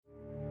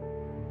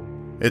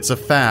It's a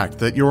fact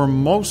that you're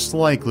most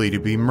likely to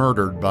be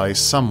murdered by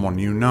someone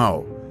you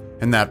know,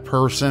 and that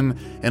person,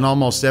 in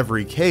almost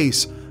every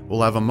case,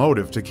 will have a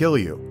motive to kill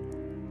you.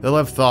 They'll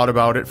have thought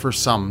about it for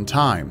some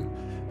time,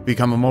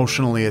 become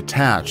emotionally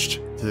attached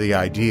to the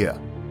idea.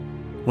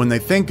 When they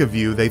think of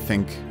you, they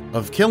think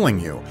of killing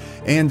you,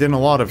 and in a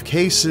lot of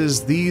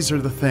cases, these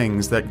are the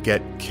things that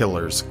get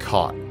killers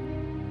caught.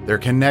 Their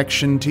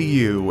connection to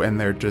you and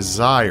their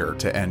desire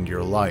to end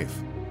your life.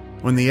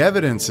 When the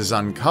evidence is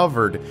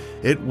uncovered,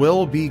 it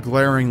will be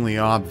glaringly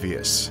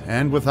obvious,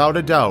 and without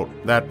a doubt,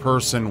 that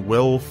person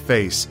will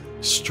face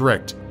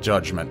strict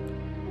judgment.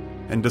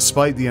 And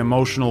despite the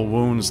emotional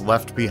wounds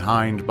left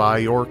behind by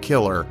your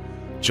killer,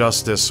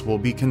 justice will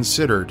be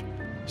considered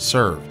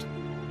served.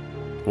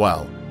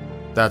 Well,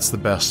 that's the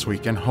best we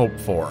can hope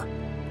for,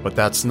 but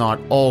that's not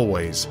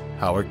always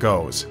how it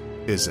goes,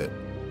 is it?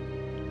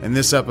 In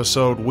this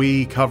episode,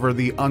 we cover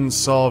the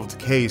unsolved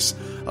case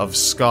of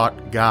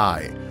Scott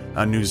Guy,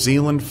 a New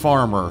Zealand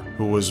farmer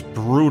who was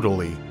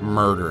brutally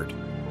murdered.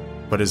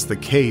 But is the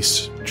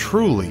case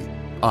truly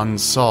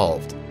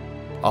unsolved?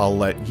 I'll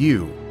let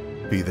you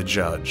be the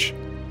judge.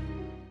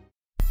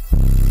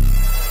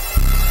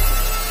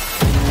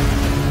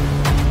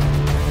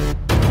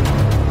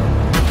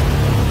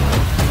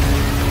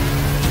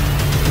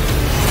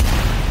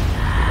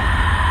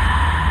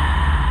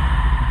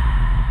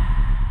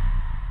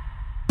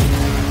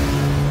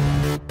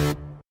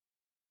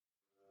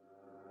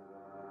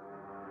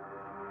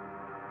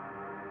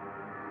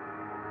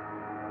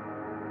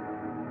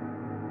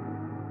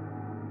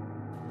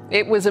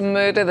 It was a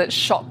murder that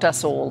shocked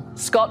us all.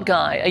 Scott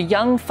Guy, a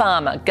young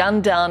farmer,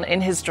 gunned down in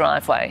his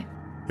driveway.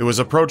 It was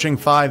approaching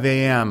 5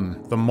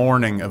 a.m. the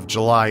morning of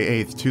July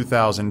 8,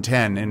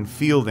 2010 in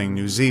Fielding,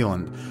 New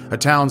Zealand, a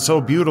town so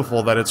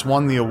beautiful that it's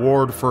won the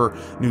award for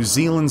New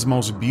Zealand's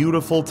most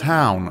beautiful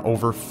town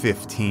over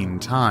 15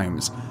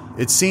 times.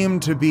 It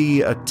seemed to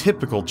be a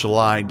typical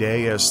July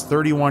day as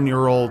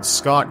 31-year-old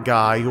Scott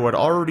Guy, who had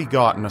already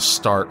gotten a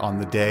start on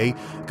the day,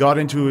 got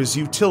into his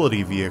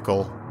utility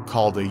vehicle,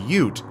 called a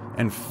ute,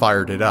 and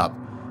fired it up,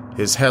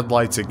 his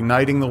headlights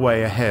igniting the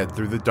way ahead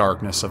through the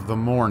darkness of the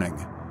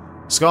morning.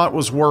 Scott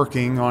was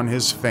working on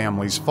his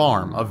family's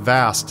farm, a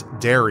vast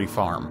dairy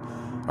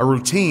farm, a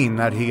routine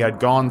that he had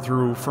gone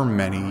through for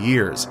many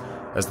years,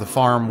 as the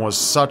farm was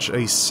such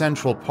a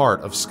central part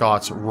of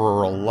Scott's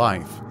rural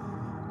life.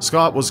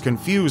 Scott was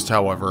confused,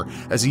 however,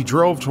 as he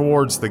drove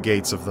towards the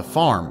gates of the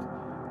farm.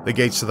 The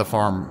gates to the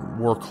farm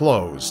were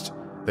closed.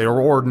 They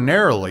were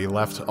ordinarily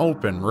left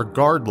open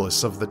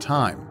regardless of the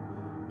time.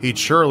 He'd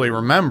surely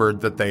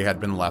remembered that they had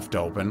been left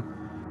open.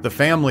 The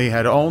family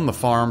had owned the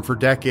farm for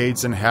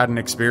decades and hadn't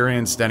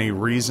experienced any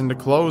reason to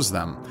close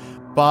them.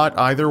 But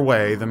either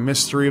way, the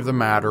mystery of the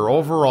matter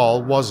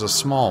overall was a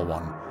small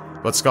one.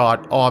 But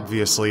Scott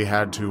obviously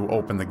had to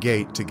open the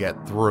gate to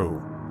get through.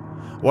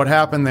 What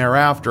happened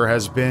thereafter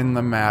has been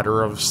the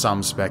matter of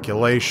some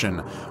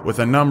speculation, with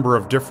a number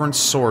of different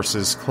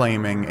sources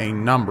claiming a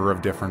number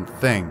of different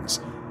things.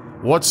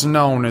 What's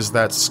known is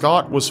that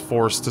Scott was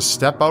forced to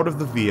step out of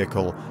the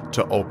vehicle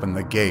to open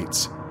the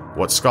gates.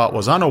 What Scott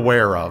was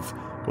unaware of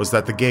was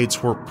that the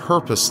gates were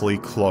purposely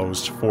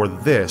closed for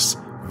this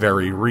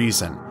very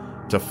reason,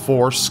 to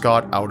force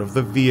Scott out of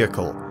the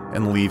vehicle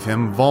and leave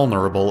him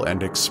vulnerable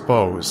and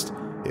exposed.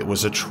 It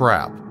was a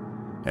trap.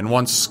 And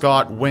once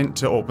Scott went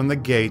to open the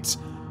gates,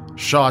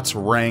 shots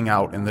rang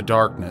out in the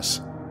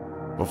darkness.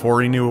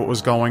 Before he knew what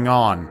was going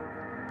on,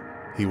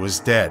 he was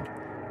dead,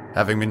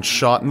 having been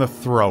shot in the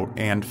throat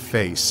and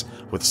face,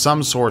 with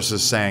some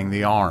sources saying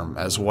the arm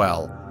as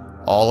well,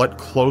 all at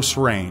close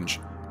range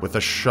with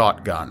a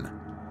shotgun.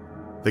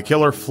 The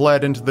killer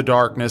fled into the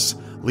darkness,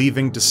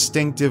 leaving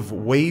distinctive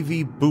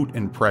wavy boot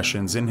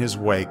impressions in his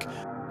wake.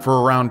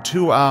 For around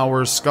 2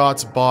 hours,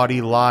 Scott's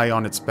body lay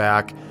on its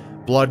back,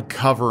 blood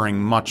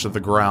covering much of the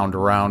ground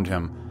around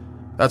him.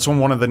 That's when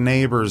one of the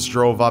neighbors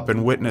drove up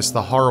and witnessed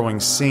the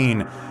harrowing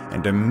scene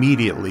and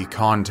immediately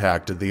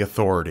contacted the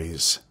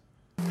authorities.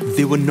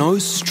 There were no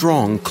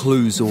strong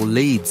clues or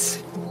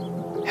leads.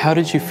 How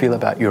did you feel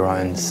about your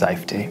own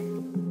safety?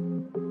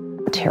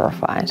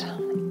 Terrified.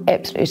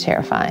 Absolutely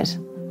terrified.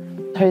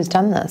 Who's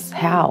done this?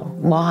 How?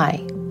 Why?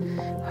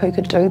 Who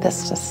could do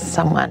this to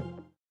someone?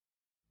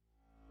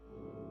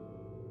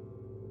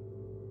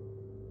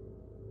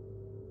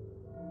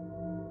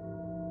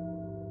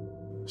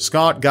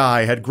 Scott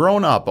Guy had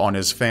grown up on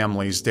his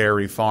family's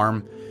dairy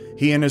farm.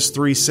 He and his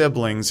 3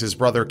 siblings, his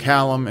brother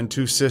Callum and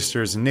 2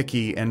 sisters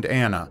Nikki and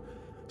Anna.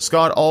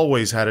 Scott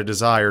always had a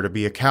desire to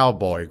be a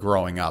cowboy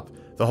growing up.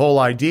 The whole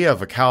idea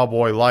of a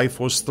cowboy life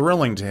was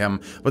thrilling to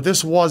him, but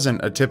this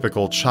wasn't a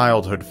typical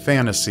childhood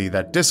fantasy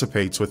that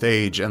dissipates with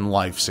age and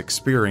life's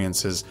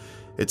experiences.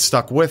 It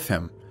stuck with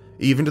him,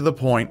 even to the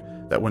point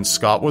that when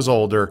Scott was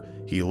older,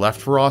 he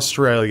left for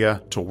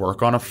Australia to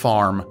work on a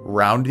farm,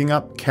 rounding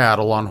up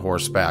cattle on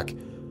horseback.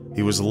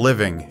 He was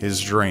living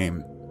his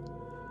dream.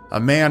 A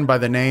man by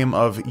the name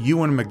of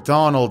Ewan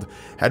MacDonald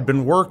had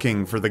been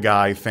working for the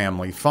Guy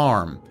family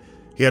farm.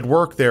 He had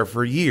worked there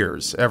for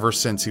years, ever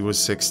since he was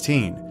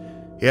 16.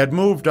 He had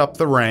moved up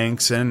the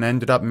ranks and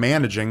ended up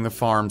managing the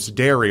farm's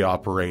dairy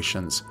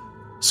operations.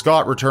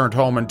 Scott returned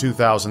home in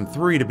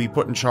 2003 to be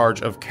put in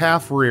charge of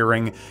calf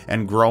rearing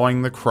and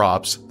growing the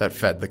crops that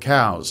fed the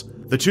cows.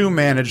 The two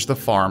managed the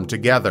farm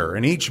together,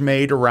 and each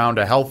made around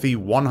a healthy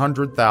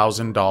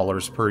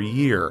 $100,000 per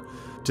year.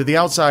 To the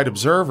outside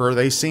observer,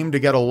 they seemed to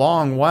get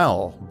along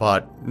well,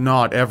 but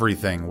not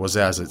everything was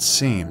as it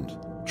seemed.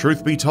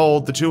 Truth be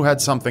told, the two had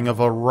something of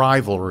a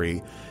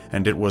rivalry,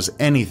 and it was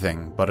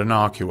anything but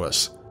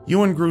innocuous.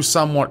 Ewan grew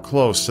somewhat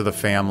close to the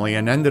family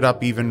and ended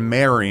up even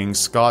marrying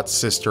Scott's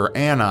sister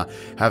Anna,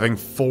 having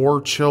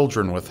 4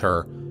 children with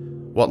her.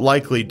 What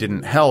likely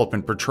didn't help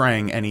in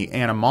portraying any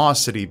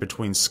animosity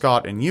between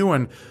Scott and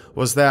Ewan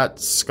was that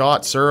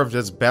Scott served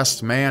as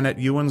best man at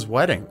Ewan's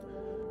wedding.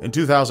 In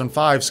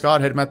 2005,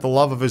 Scott had met the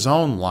love of his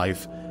own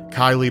life,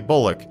 Kylie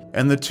Bullock,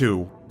 and the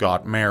two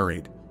got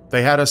married.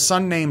 They had a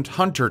son named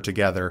Hunter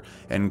together,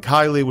 and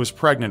Kylie was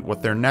pregnant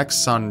with their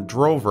next son,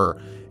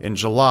 Drover, in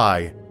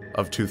July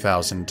of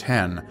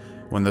 2010,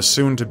 when the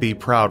soon-to-be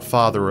proud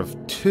father of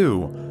 2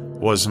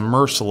 was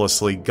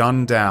mercilessly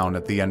gunned down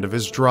at the end of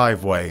his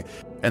driveway,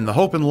 and the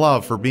hope and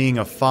love for being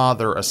a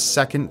father a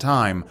second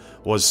time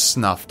was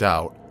snuffed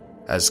out,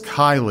 as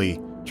Kylie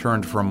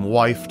turned from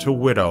wife to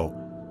widow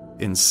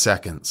in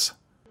seconds.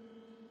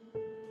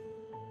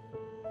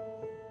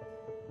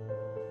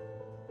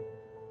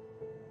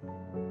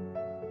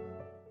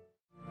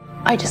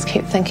 I just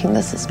kept thinking,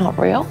 this is not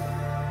real.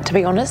 To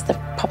be honest,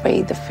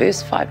 probably the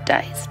first 5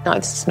 days, no,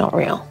 this is not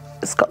real.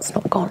 Scott's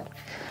not gone.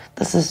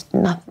 This is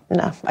no,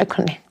 I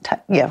couldn't, I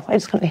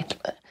just couldn't handle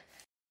it.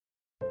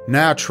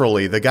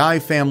 Naturally, the Guy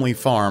family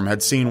farm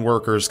had seen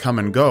workers come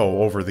and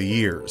go over the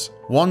years.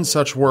 One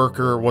such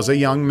worker was a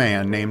young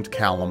man named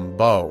Callum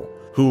Bowe,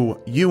 who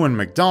Ewan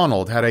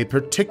MacDonald had a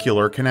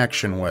particular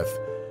connection with.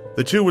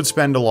 The two would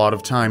spend a lot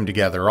of time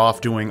together, off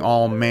doing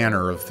all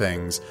manner of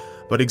things,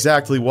 but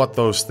exactly what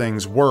those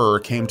things were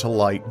came to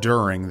light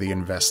during the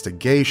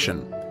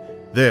investigation.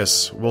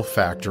 This will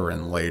factor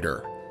in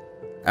later.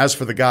 As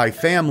for the Guy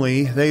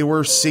family, they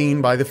were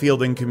seen by the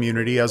Fielding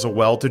community as a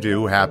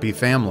well-to-do, happy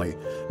family.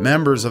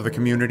 Members of the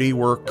community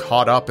were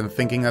caught up in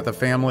thinking that the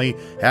family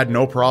had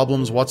no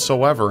problems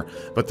whatsoever,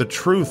 but the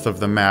truth of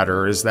the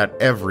matter is that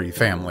every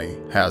family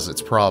has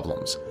its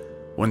problems.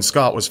 When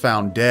Scott was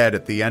found dead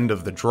at the end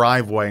of the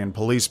driveway and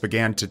police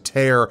began to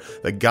tear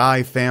the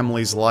Guy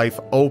family's life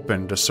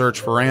open to search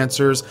for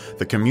answers,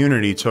 the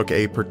community took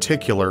a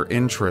particular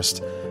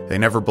interest. They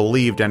never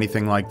believed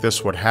anything like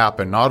this would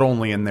happen, not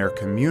only in their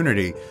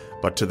community,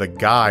 but to the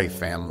Guy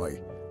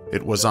family.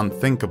 It was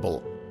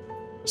unthinkable.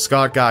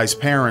 Scott Guy's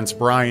parents,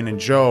 Brian and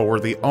Joe, were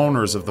the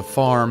owners of the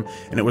farm,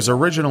 and it was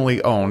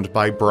originally owned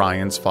by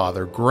Brian's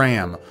father,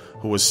 Graham,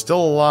 who was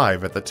still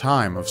alive at the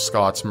time of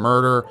Scott's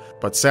murder,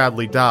 but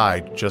sadly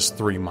died just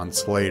 3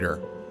 months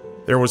later.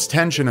 There was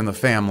tension in the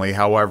family,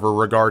 however,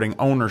 regarding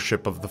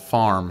ownership of the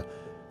farm.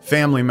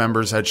 Family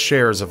members had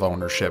shares of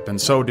ownership, and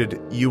so did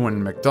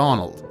Ewan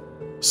MacDonald.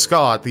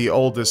 Scott, the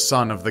oldest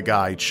son of the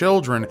Guy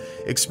children,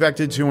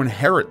 expected to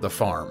inherit the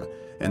farm,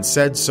 and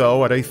said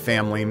so at a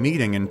family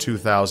meeting in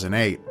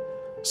 2008.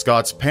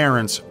 Scott's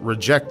parents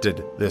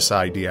rejected this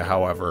idea,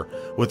 however.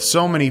 With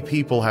so many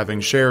people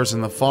having shares in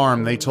the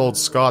farm, they told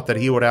Scott that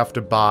he would have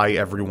to buy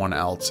everyone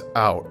else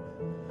out.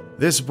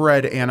 This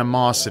bred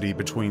animosity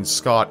between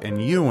Scott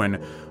and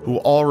Ewan, who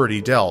already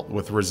dealt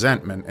with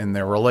resentment in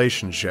their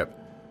relationship.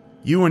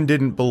 Ewan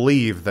didn't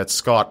believe that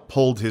Scott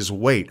pulled his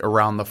weight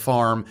around the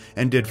farm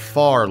and did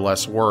far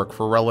less work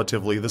for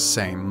relatively the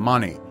same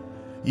money.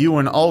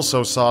 Ewan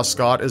also saw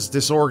Scott as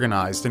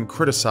disorganized and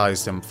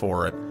criticized him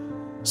for it.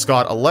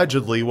 Scott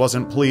allegedly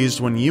wasn't pleased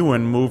when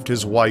Ewan moved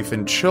his wife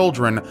and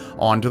children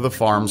onto the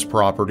farm's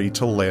property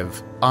to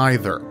live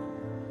either.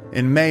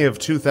 In May of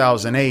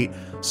 2008,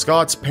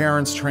 Scott's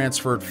parents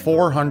transferred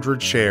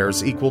 400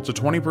 shares equal to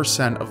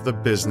 20% of the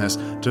business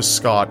to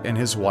Scott and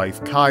his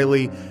wife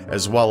Kylie,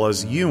 as well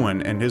as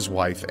Ewan and his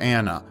wife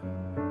Anna.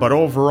 But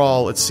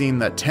overall, it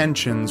seemed that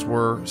tensions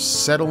were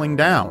settling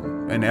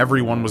down and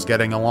everyone was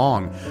getting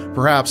along,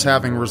 perhaps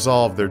having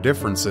resolved their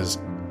differences.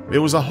 It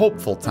was a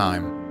hopeful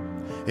time.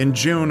 In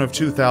June of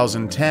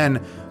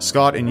 2010,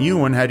 Scott and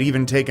Ewan had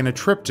even taken a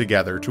trip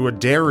together to a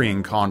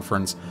dairying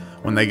conference.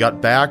 When they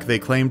got back, they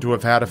claimed to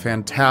have had a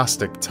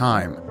fantastic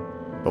time.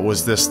 But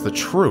was this the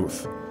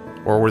truth?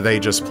 Or were they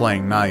just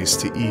playing nice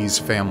to ease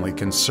family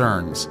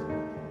concerns?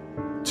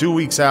 2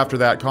 weeks after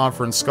that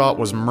conference, Scott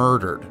was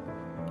murdered.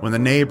 When the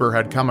neighbor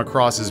had come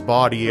across his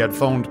body, he had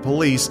phoned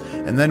police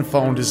and then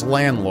phoned his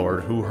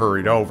landlord, who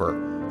hurried over.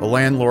 The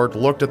landlord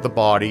looked at the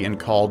body and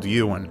called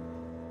Ewan.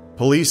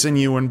 Police and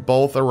Ewan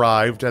both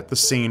arrived at the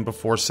scene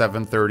before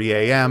 7:30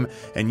 a.m.,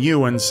 and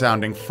Ewan,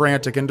 sounding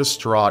frantic and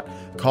distraught,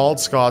 called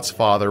Scott's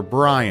father,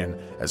 Brian,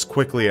 as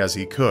quickly as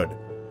he could.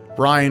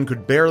 Brian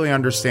could barely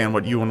understand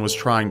what Ewan was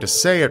trying to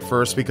say at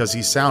first because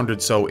he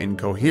sounded so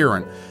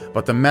incoherent,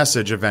 but the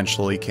message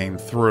eventually came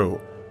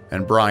through,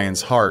 and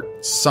Brian's heart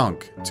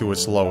sunk to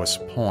its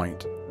lowest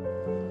point.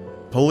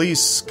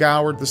 Police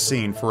scoured the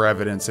scene for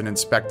evidence and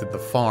inspected the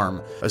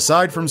farm.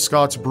 Aside from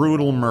Scott's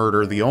brutal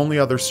murder, the only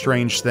other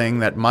strange thing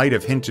that might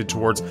have hinted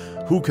towards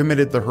who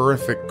committed the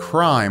horrific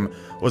crime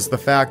was the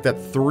fact that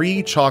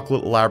 3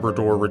 chocolate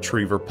Labrador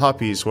Retriever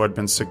puppies who had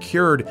been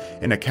secured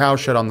in a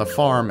cowshed on the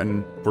farm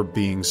and were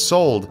being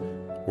sold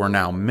were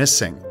now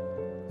missing.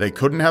 They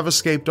couldn't have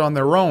escaped on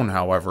their own,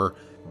 however.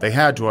 They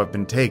had to have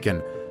been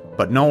taken,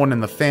 but no one in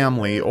the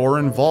family or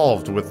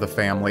involved with the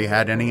family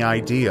had any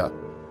idea.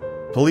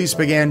 Police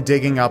began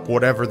digging up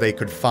whatever they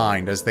could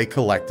find as they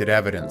collected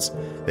evidence.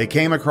 They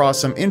came across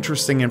some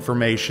interesting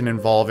information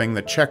involving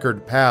the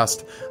checkered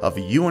past of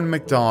Ewan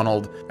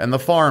MacDonald and the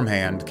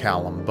farmhand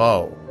Callum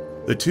Bowe.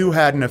 The two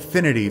had an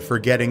affinity for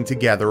getting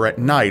together at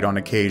night on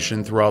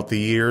occasion throughout the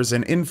years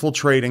and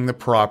infiltrating the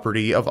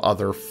property of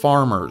other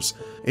farmers.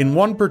 In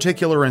one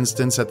particular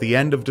instance, at the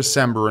end of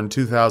December in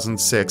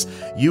 2006,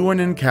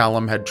 Ewan and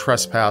Callum had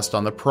trespassed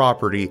on the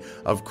property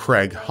of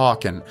Craig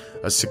Hawken,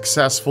 a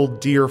successful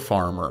deer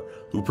farmer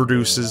who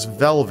produces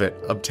velvet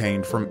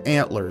obtained from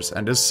antlers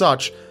and, as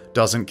such,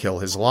 doesn't kill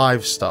his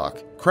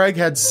livestock. Craig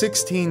had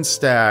 16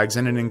 stags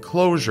in an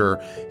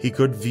enclosure he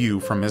could view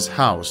from his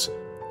house.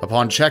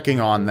 Upon checking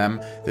on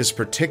them this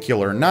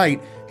particular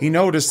night, he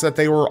noticed that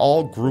they were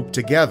all grouped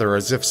together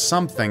as if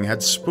something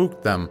had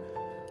spooked them.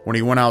 When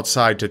he went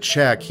outside to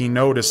check, he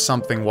noticed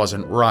something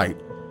wasn't right.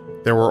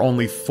 There were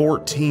only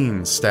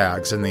 14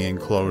 stags in the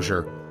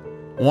enclosure.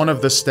 One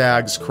of the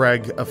stags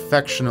Craig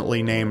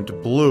affectionately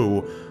named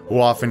Blue,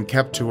 who often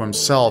kept to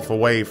himself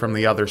away from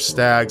the other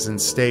stags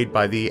and stayed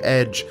by the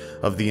edge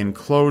of the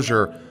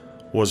enclosure,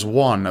 was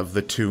one of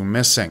the 2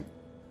 missing.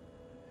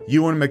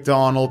 Ewan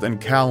MacDonald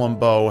and Callum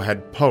Bowe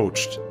had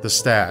poached the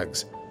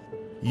stags.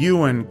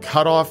 Ewan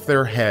cut off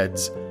their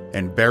heads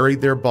and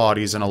buried their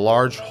bodies in a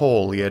large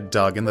hole he had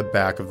dug in the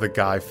back of the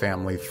Guy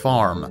family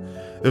farm.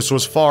 This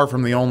was far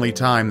from the only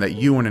time that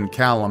Ewan and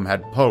Callum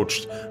had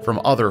poached from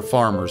other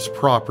farmers'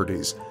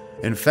 properties.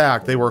 In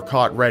fact, they were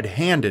caught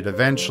red-handed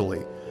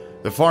eventually.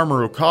 The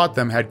farmer who caught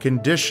them had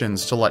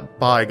conditions to let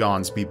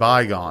bygones be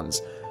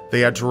bygones. They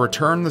had to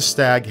return the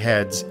stag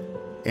heads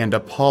and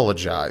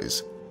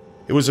apologize.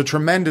 It was a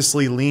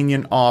tremendously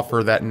lenient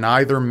offer that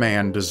neither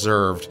man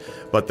deserved,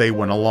 but they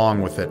went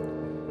along with it.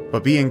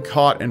 But being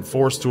caught and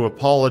forced to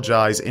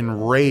apologize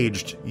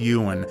enraged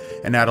Ewan,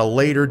 and at a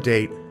later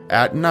date,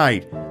 at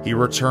night, he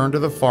returned to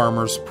the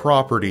farmer's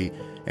property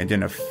and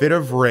in a fit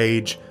of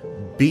rage,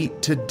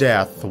 beat to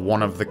death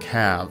one of the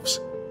calves.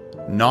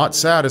 Not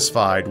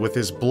satisfied with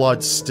his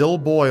blood still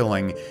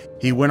boiling,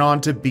 he went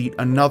on to beat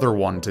another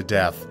one to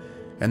death,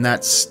 and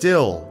that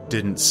still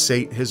didn't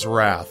sate his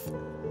wrath.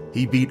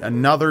 He beat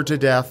another to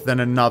death, then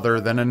another,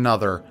 then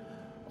another.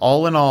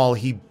 All in all,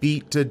 he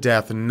beat to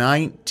death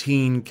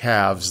 19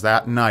 calves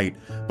that night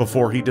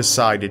before he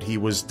decided he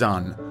was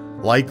done.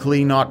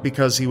 Likely not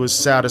because he was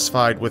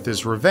satisfied with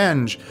his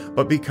revenge,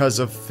 but because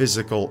of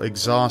physical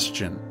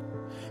exhaustion.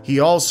 He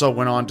also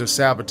went on to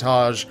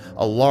sabotage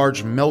a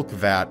large milk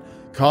vat,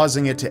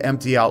 causing it to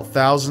empty out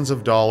thousands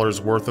of dollars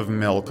worth of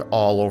milk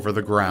all over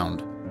the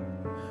ground.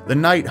 The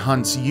night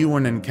hunts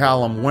Ewan and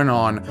Callum went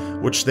on,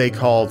 which they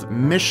called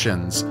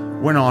missions,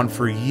 went on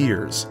for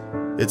years.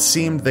 It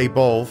seemed they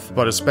both,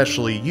 but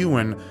especially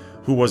Ewan,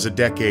 who was a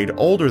decade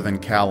older than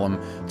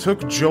Callum,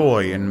 took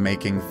joy in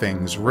making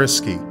things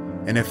risky,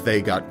 and if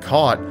they got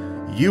caught,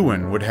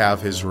 Ewan would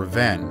have his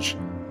revenge.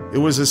 It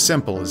was as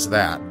simple as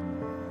that.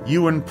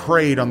 Ewan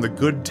preyed on the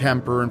good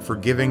temper and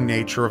forgiving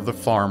nature of the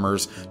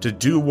farmers to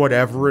do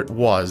whatever it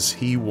was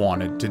he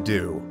wanted to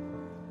do.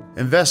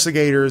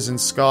 Investigators in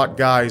Scott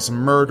Guy's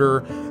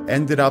murder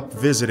ended up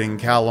visiting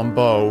Callum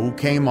Bowe, who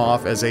came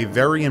off as a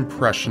very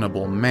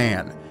impressionable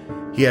man.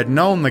 He had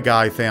known the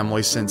Guy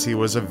family since he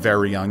was a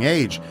very young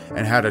age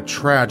and had a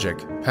tragic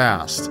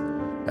past.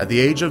 At the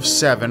age of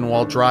 7,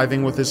 while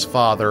driving with his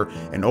father,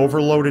 an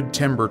overloaded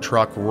timber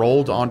truck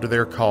rolled onto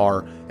their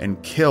car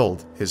and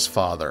killed his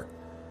father.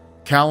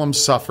 Callum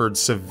suffered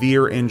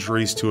severe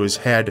injuries to his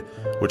head,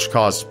 which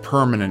caused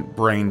permanent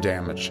brain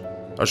damage.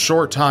 A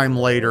short time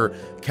later,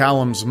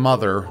 Callum's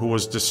mother, who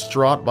was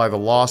distraught by the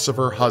loss of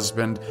her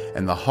husband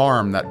and the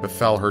harm that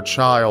befell her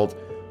child,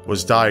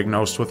 was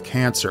diagnosed with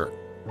cancer.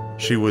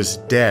 She was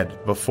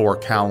dead before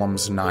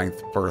Callum's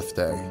 9th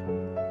birthday.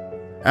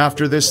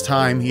 After this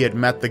time, he had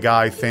met the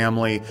Guy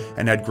family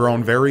and had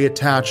grown very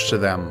attached to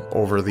them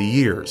over the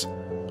years.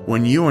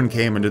 When Ewan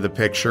came into the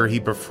picture, he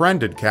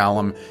befriended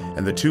Callum,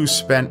 and the two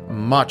spent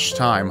much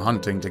time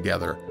hunting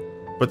together.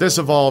 But this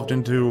evolved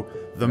into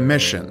the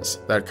missions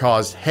that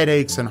caused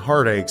headaches and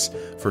heartaches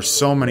for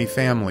so many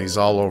families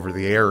all over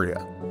the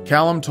area.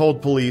 Callum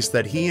told police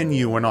that he and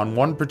Ewan on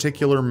one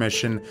particular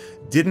mission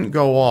didn't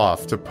go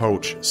off to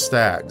poach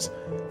stags.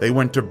 They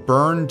went to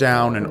burn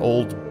down an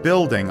old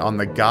building on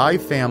the Guy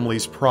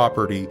family's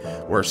property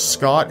where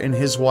Scott and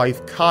his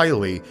wife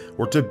Kylie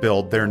were to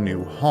build their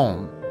new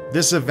home.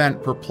 This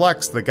event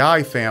perplexed the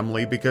Guy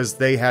family because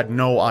they had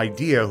no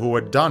idea who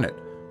had done it,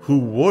 who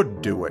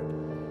would do it.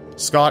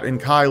 Scott and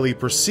Kylie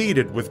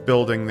proceeded with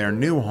building their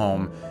new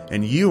home,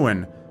 and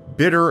Ewan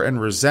Bitter and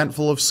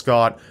resentful of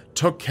Scott,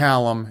 took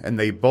Callum and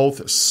they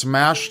both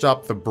smashed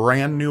up the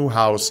brand new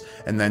house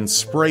and then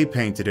spray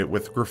painted it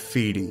with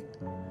graffiti.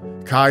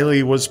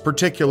 Kylie was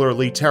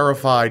particularly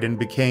terrified and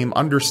became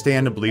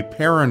understandably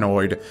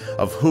paranoid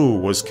of who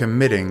was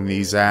committing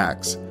these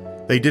acts.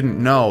 They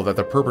didn't know that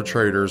the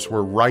perpetrators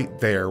were right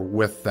there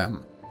with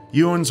them.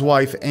 Ewan's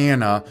wife,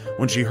 Anna,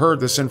 when she heard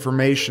this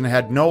information,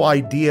 had no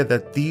idea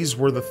that these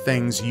were the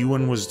things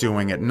Ewan was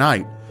doing at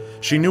night.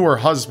 She knew her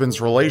husband's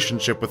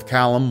relationship with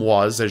Callum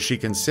was, as she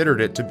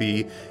considered it to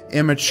be,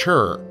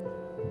 immature,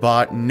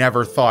 but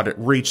never thought it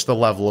reached the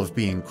level of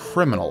being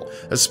criminal,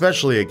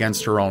 especially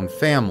against her own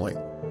family.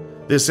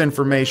 This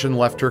information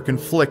left her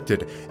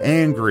conflicted,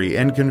 angry,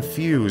 and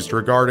confused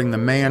regarding the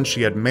man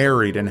she had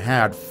married and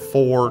had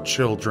 4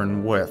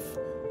 children with.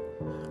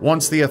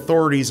 Once the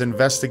authorities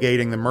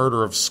investigating the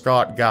murder of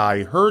Scott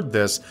Guy heard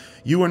this,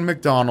 Ewan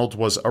MacDonald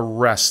was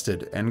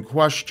arrested and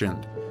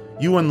questioned.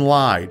 Ewan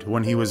lied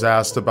when he was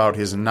asked about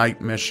his night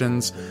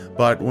missions,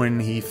 but when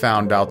he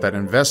found out that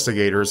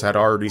investigators had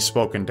already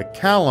spoken to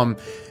Callum,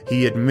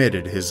 he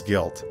admitted his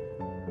guilt.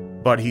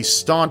 But he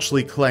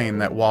staunchly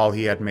claimed that while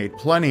he had made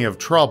plenty of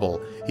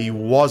trouble, he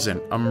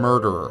wasn't a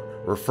murderer,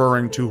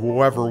 referring to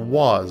whoever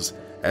was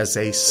as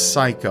a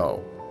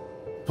psycho.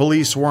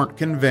 Police weren't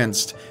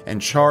convinced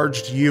and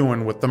charged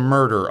Ewan with the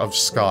murder of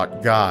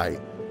Scott Guy,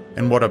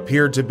 and what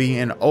appeared to be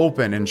an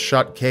open and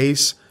shut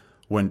case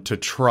went to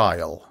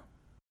trial.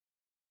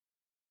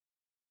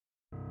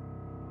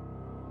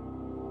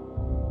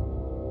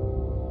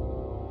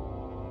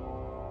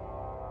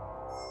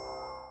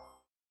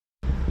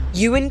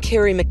 Ewan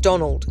Kerry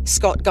MacDonald,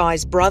 Scott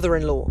Guy's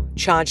brother-in-law,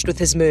 charged with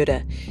his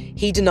murder.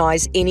 He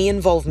denies any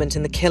involvement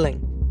in the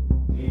killing.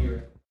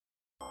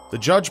 The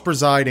judge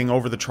presiding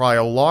over the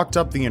trial locked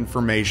up the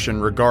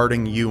information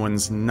regarding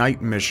Ewan's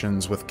night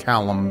missions with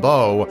Callum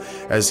Bowe,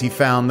 as he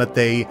found that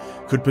they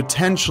could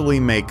potentially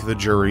make the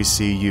jury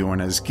see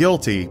Ewan as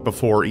guilty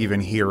before even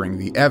hearing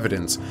the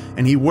evidence,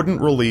 and he wouldn't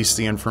release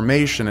the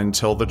information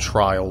until the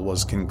trial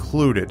was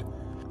concluded.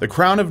 The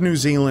Crown of New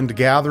Zealand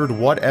gathered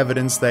what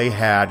evidence they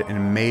had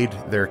and made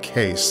their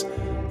case.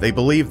 They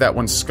believed that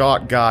when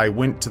Scott Guy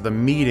went to the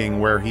meeting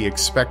where he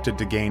expected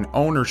to gain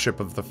ownership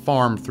of the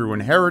farm through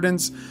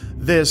inheritance,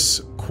 this,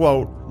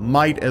 quote,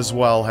 might as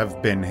well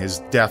have been his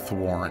death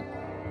warrant.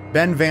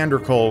 Ben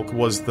Vanderkolk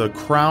was the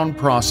Crown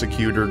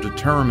prosecutor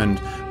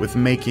determined with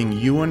making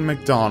Ewan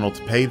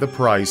MacDonald pay the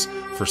price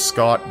for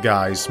Scott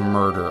Guy's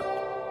murder.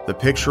 The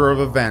picture of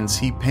events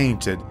he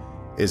painted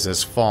is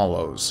as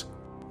follows.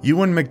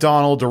 Ewan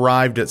MacDonald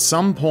arrived at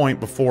some point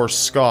before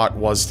Scott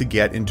was to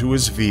get into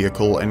his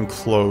vehicle and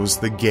close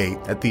the gate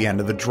at the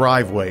end of the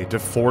driveway to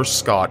force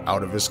Scott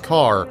out of his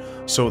car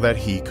so that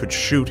he could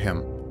shoot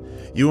him.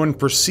 Ewan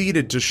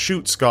proceeded to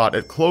shoot Scott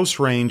at close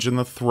range in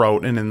the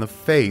throat and in the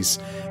face,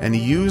 and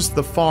he used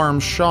the farm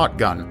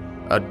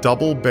shotgun, a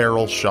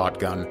double-barrel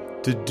shotgun,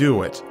 to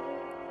do it.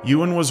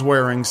 Ewan was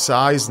wearing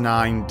size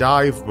 9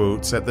 dive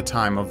boots at the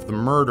time of the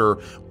murder,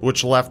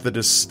 which left the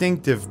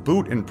distinctive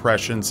boot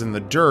impressions in the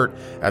dirt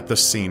at the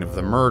scene of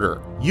the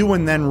murder.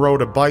 Ewan then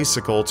rode a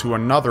bicycle to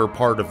another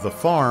part of the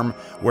farm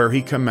where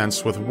he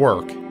commenced with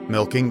work,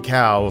 milking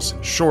cows,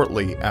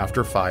 shortly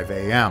after 5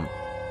 a.m.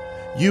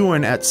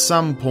 Ewan at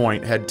some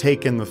point had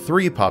taken the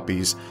 3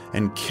 puppies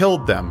and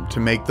killed them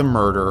to make the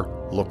murder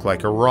look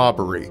like a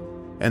robbery,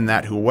 and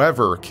that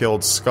whoever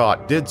killed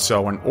Scott did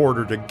so in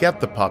order to get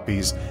the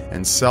puppies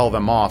and sell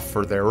them off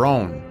for their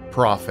own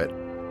profit.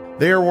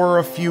 There were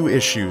a few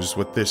issues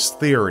with this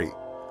theory.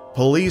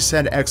 Police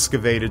had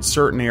excavated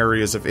certain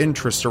areas of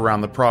interest around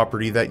the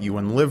property that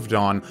Ewan lived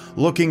on,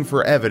 looking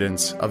for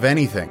evidence of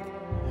anything.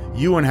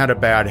 Ewan had a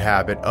bad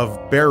habit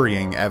of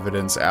burying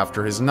evidence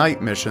after his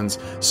night missions,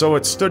 so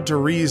it stood to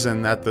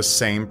reason that the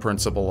same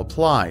principle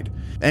applied.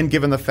 And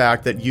given the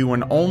fact that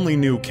Ewan only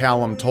knew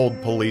Callum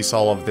told police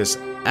all of this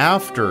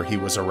after he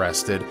was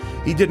arrested,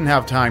 he didn't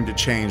have time to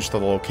change the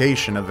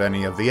location of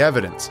any of the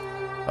evidence.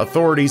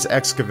 Authorities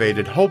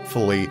excavated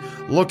hopefully,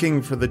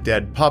 looking for the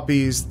dead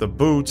puppies, the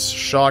boots,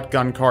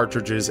 shotgun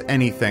cartridges,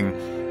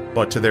 anything,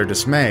 but to their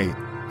dismay,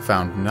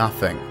 found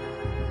nothing.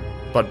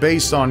 But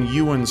based on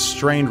Ewan's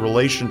strained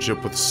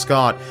relationship with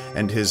Scott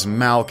and his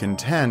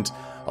malcontent,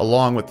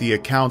 along with the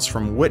accounts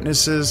from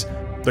witnesses,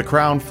 the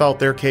Crown felt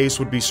their case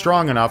would be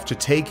strong enough to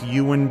take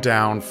Ewan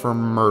down for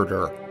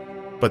murder.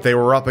 But they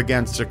were up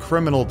against a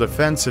criminal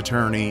defense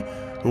attorney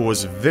who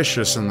was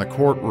vicious in the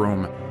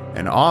courtroom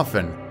and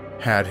often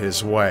had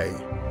his way.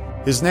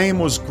 His name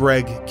was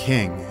Greg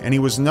King, and he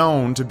was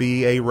known to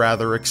be a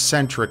rather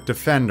eccentric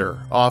defender,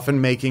 often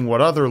making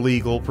what other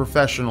legal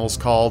professionals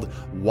called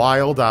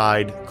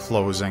wild-eyed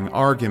closing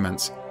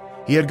arguments.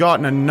 He had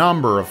gotten a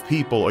number of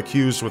people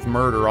accused with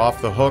murder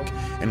off the hook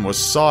and was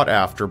sought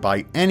after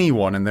by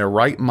anyone in their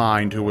right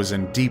mind who was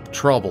in deep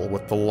trouble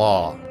with the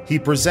law. He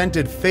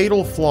presented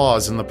fatal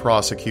flaws in the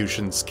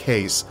prosecution's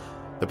case.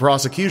 The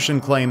prosecution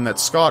claimed that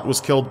Scott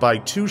was killed by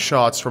 2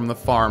 shots from the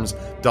farm's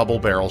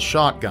double-barrel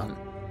shotgun.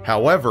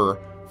 However,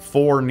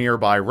 4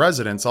 nearby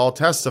residents all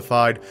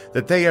testified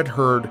that they had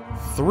heard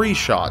 3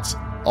 shots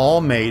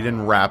all made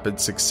in rapid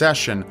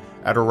succession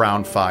at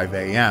around 5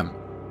 a.m.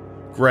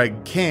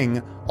 Greg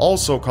King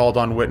also called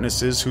on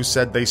witnesses who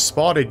said they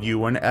spotted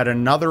Ewan at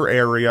another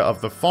area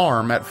of the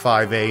farm at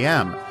 5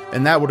 a.m.,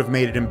 and that would have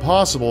made it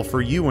impossible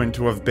for Ewan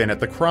to have been at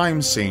the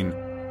crime scene.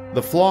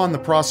 The flaw in the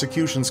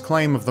prosecution's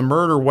claim of the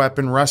murder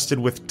weapon rested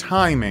with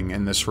timing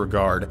in this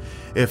regard.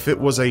 If it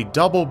was a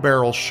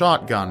double-barrel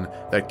shotgun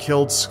that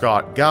killed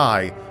Scott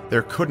Guy,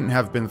 there couldn't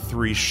have been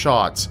 3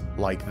 shots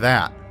like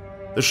that.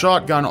 The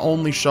shotgun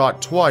only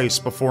shot twice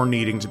before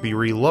needing to be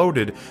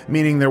reloaded,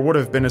 meaning there would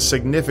have been a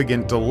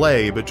significant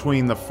delay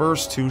between the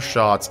first 2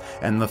 shots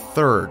and the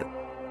third.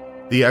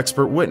 The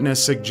expert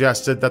witness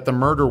suggested that the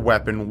murder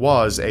weapon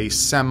was a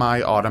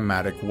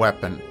semi-automatic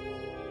weapon.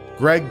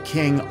 Greg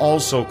King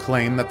also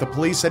claimed that the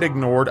police had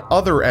ignored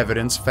other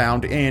evidence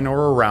found in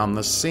or around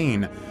the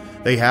scene.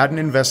 They hadn't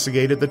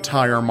investigated the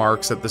tire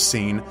marks at the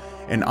scene,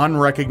 an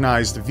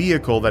unrecognized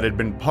vehicle that had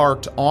been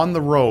parked on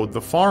the road the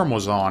farm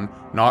was on,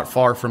 not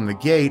far from the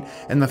gate,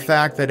 and the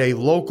fact that a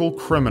local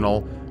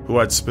criminal who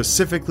had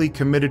specifically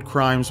committed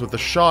crimes with a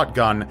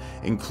shotgun,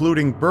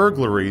 including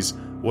burglaries,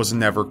 was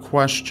never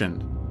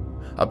questioned.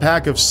 A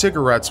pack of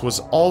cigarettes was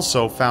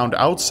also found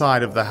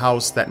outside of the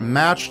house that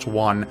matched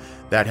one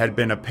that had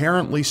been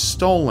apparently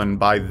stolen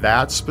by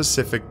that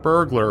specific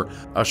burglar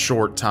a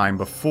short time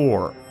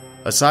before.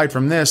 Aside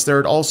from this, there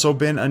had also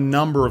been a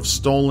number of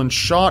stolen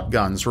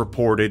shotguns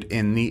reported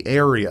in the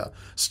area,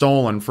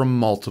 stolen from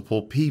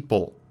multiple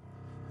people.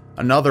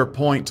 Another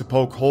point to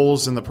poke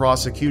holes in the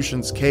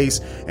prosecution's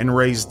case and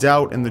raise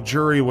doubt in the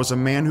jury was a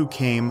man who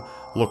came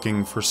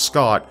looking for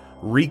Scott,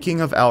 reeking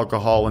of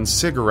alcohol and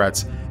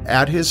cigarettes,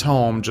 at his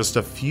home just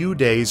a few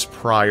days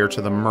prior to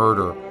the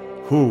murder,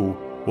 who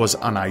was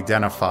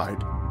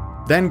unidentified.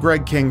 Then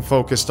Greg King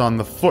focused on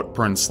the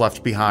footprints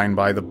left behind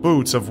by the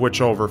boots, of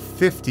which over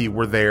 50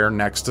 were there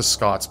next to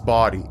Scott's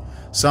body,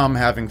 some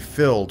having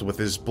filled with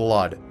his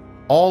blood.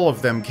 All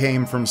of them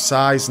came from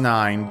size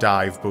 9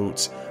 dive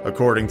boots,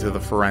 according to the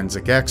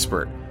forensic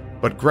expert.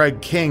 But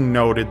Greg King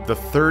noted the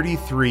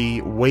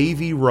 33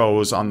 wavy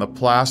rows on the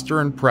plaster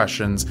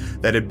impressions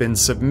that had been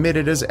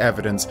submitted as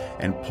evidence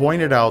and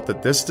pointed out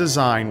that this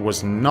design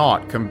was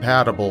not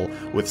compatible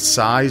with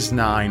size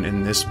 9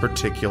 in this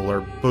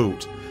particular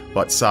boot,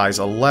 but size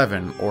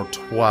 11 or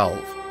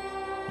 12.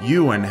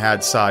 Ewan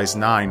had size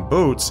 9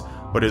 boots,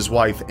 but his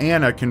wife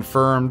Anna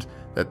confirmed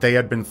that they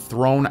had been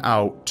thrown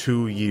out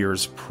 2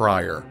 years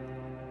prior.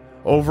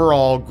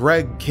 Overall,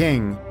 Greg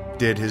King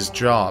did his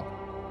job.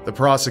 The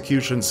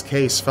prosecution's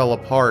case fell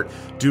apart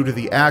due to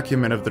the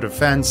acumen of the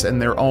defense and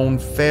their own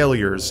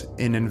failures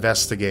in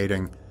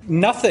investigating.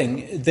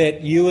 Nothing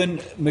that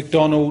Ewan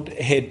MacDonald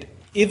had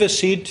ever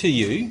said to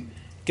you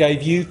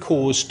gave you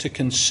cause to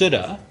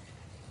consider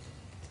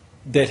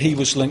that he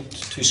was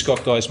linked to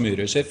Scott Guy's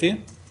murder. Is that fair?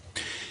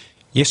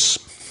 Yes.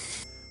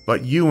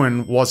 But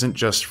Ewan wasn't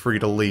just free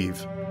to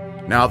leave.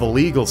 Now the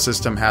legal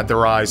system had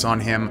their eyes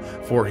on him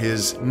for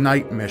his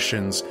night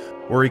missions,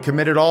 where he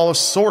committed all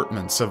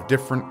assortments of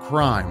different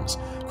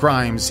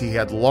crimes he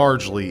had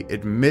largely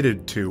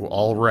admitted to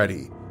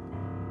already.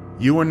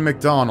 Ewan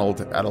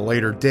MacDonald, at a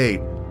later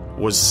date,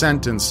 was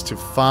sentenced to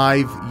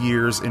 5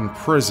 years in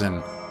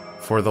prison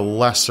for the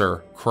lesser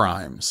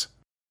crimes.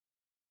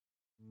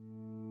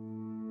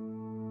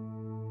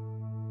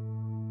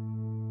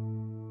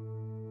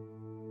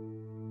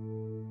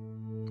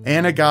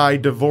 Anna Guy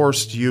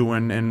divorced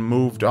Ewan and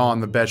moved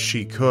on the best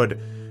she could,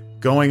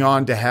 going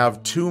on to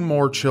have 2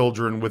 more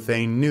children with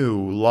a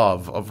new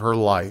love of her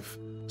life.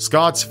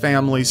 Scott's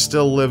family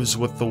still lives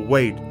with the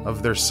weight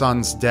of their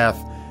son's death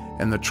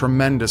and the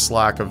tremendous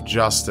lack of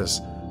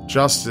justice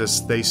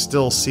they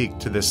still seek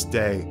to this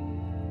day.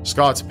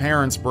 Scott's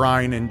parents,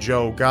 Brian and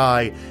Joe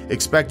Guy,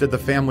 expected the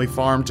family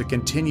farm to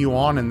continue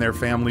on in their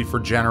family for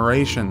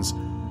generations.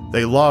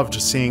 They loved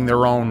seeing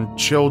their own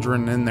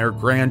children and their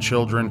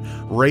grandchildren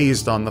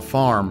raised on the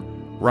farm,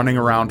 running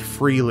around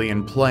freely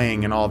and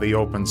playing in all the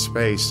open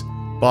space.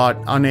 But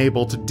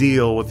unable to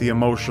deal with the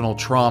emotional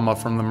trauma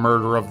from the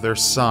murder of their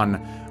son,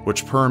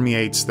 which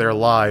permeates their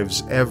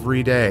lives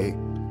every day,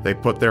 they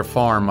put their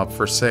farm up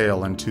for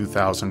sale in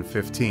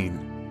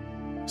 2015.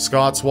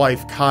 Scott's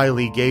wife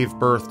Kylie gave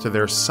birth to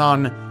their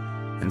son,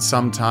 and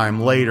sometime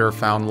later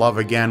found love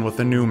again with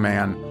a new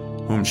man,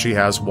 whom she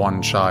has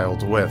 1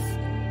 child with.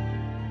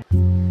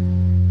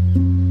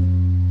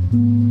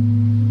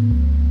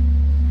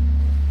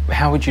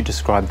 How would you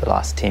describe the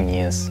last 10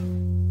 years?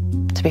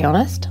 To be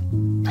honest,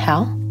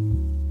 hell.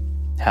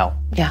 Hell?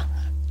 Yeah.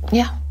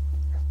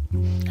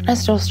 And I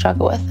still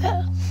struggle with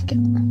it.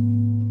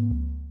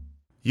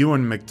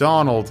 Ewan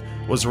MacDonald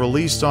was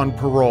released on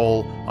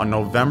parole on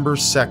November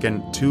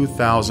 2nd,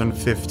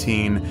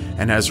 2015,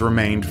 and has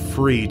remained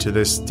free to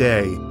this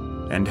day,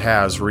 and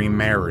has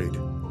remarried.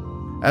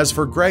 As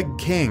for Greg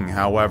King,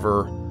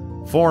 however,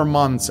 4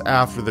 months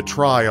after the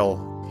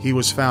trial, he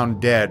was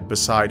found dead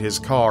beside his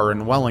car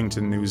in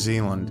Wellington, New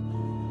Zealand.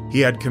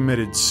 He had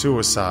committed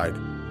suicide.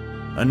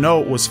 A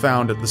note was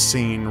found at the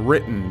scene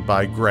written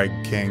by Greg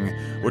King,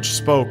 which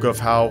spoke of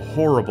how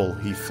horrible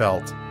he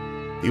felt.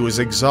 He was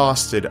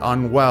exhausted,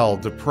 unwell,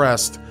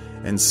 depressed,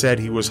 and said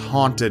he was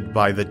haunted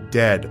by the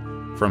dead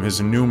from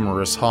his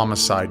numerous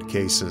homicide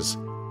cases.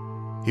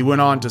 He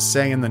went on to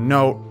say in the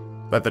note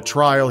that the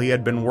trial he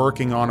had been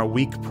working on a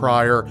week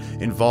prior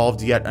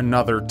involved yet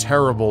another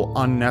terrible,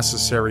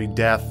 unnecessary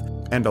death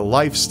and a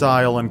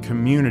lifestyle and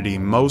community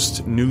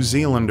most New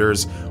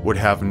Zealanders would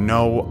have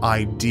no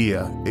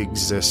idea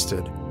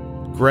existed.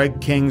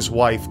 Greg King's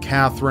wife,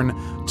 Catherine,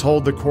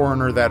 told the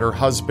coroner that her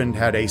husband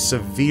had a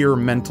severe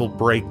mental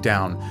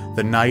breakdown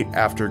the night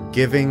after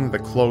giving the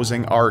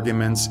closing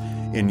arguments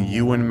in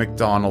Ewan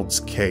MacDonald's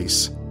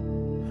case.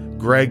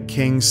 Greg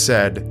King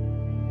said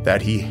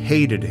that he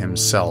hated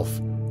himself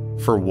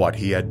for what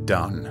he had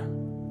done.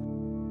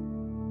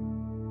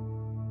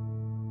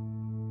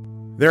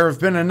 There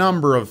have been a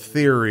number of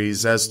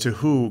theories as to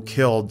who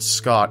killed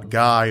Scott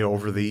Guy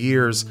over the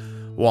years,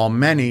 while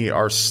many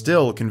are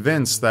still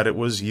convinced that it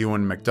was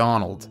Ewan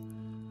MacDonald.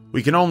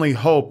 We can only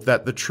hope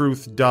that the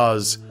truth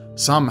does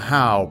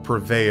somehow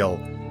prevail,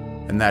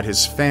 and that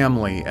his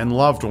family and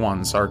loved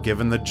ones are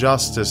given the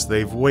justice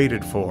they've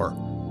waited for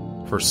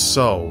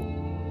so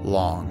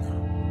long.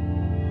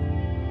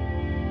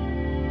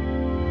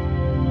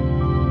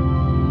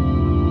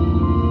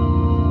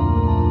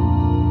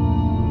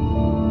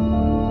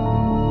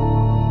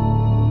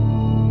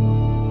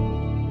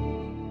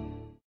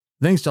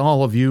 Thanks to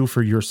all of you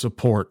for your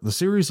support. The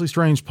Seriously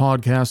Strange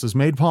podcast is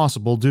made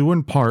possible due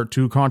in part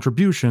to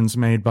contributions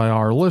made by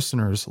our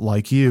listeners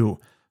like you.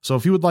 So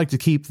if you would like to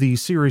keep the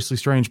Seriously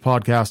Strange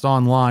podcast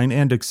online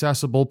and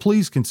accessible,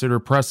 please consider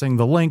pressing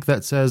the link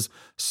that says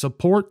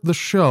support the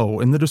show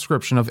in the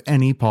description of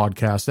any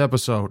podcast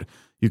episode.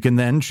 You can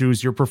then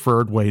choose your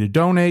preferred way to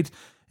donate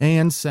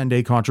and send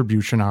a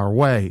contribution our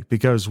way,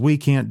 because we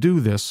can't do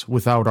this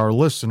without our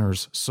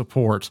listeners'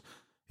 support.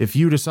 If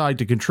you decide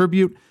to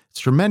contribute, it's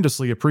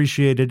tremendously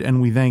appreciated,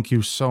 and we thank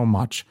you so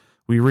much.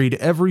 We read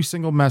every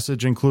single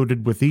message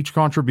included with each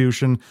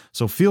contribution,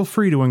 so feel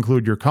free to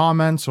include your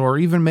comments or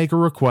even make a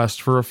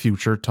request for a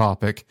future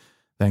topic.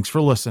 Thanks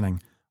for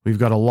listening. We've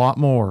got a lot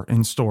more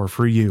in store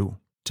for you.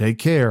 Take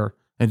care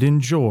and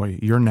enjoy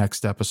your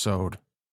next episode.